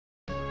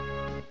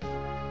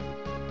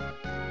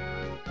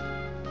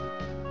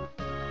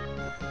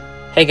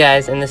Hey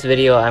guys, in this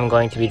video I'm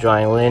going to be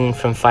drawing Lynn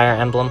from Fire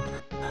Emblem.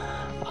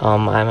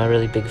 I'm a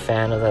really big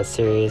fan of that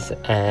series,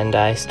 and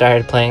I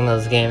started playing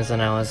those games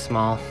when I was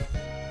small.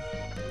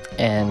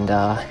 And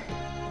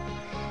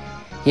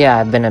yeah,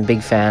 I've been a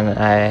big fan.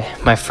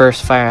 My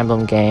first Fire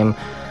Emblem game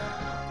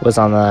was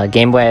on the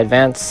Game Boy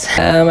Advance.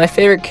 My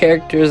favorite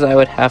characters, I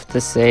would have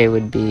to say,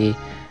 would be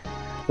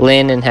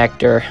Lynn and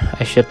Hector.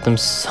 I ship them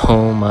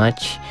so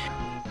much.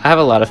 I have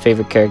a lot of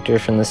favorite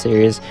characters from the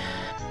series.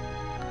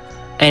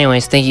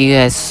 Anyways, thank you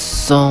guys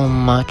so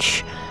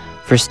much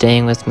for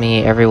staying with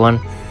me, everyone.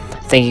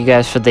 Thank you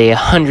guys for the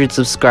 100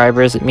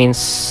 subscribers. It means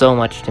so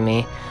much to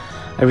me.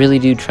 I really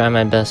do try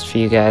my best for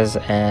you guys,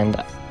 and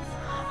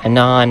I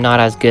know I'm not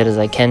as good as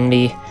I can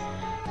be,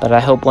 but I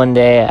hope one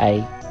day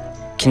I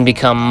can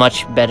become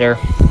much better.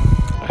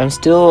 I'm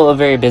still a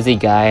very busy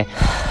guy,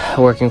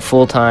 working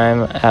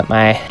full-time at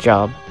my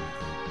job.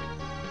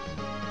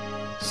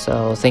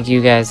 So thank you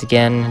guys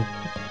again.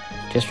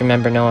 Just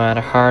remember, no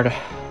matter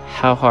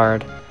how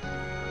hard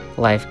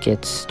life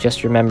gets,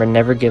 just remember,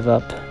 never give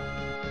up.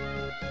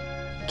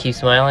 Keep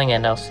smiling,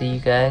 and I'll see you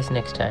guys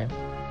next time.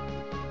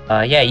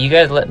 Yeah, you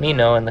guys let me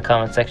know in the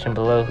comment section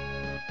below.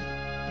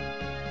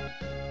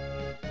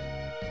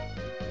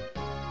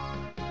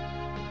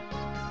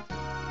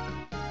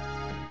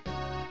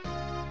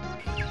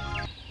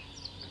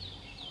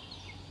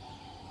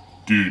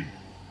 Dude,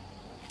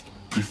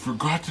 you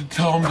forgot to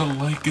tell him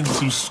to like and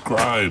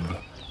subscribe.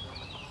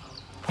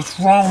 What's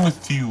wrong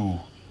with you?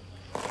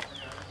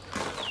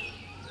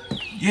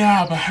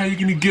 Yeah, but how are you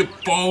gonna get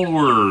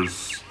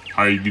followers?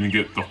 How are you gonna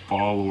get the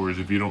followers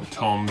if you don't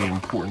tell them the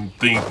important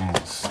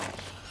things?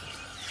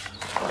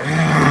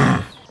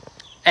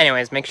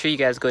 Anyways, make sure you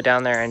guys go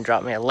down there and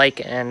drop me a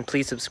like, and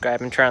please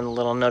subscribe and turn on the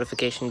little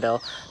notification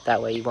bell.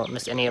 That way you won't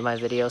miss any of my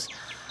videos.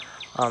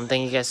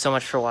 Thank you guys so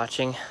much for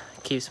watching.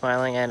 Keep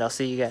smiling, and I'll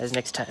see you guys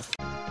next time.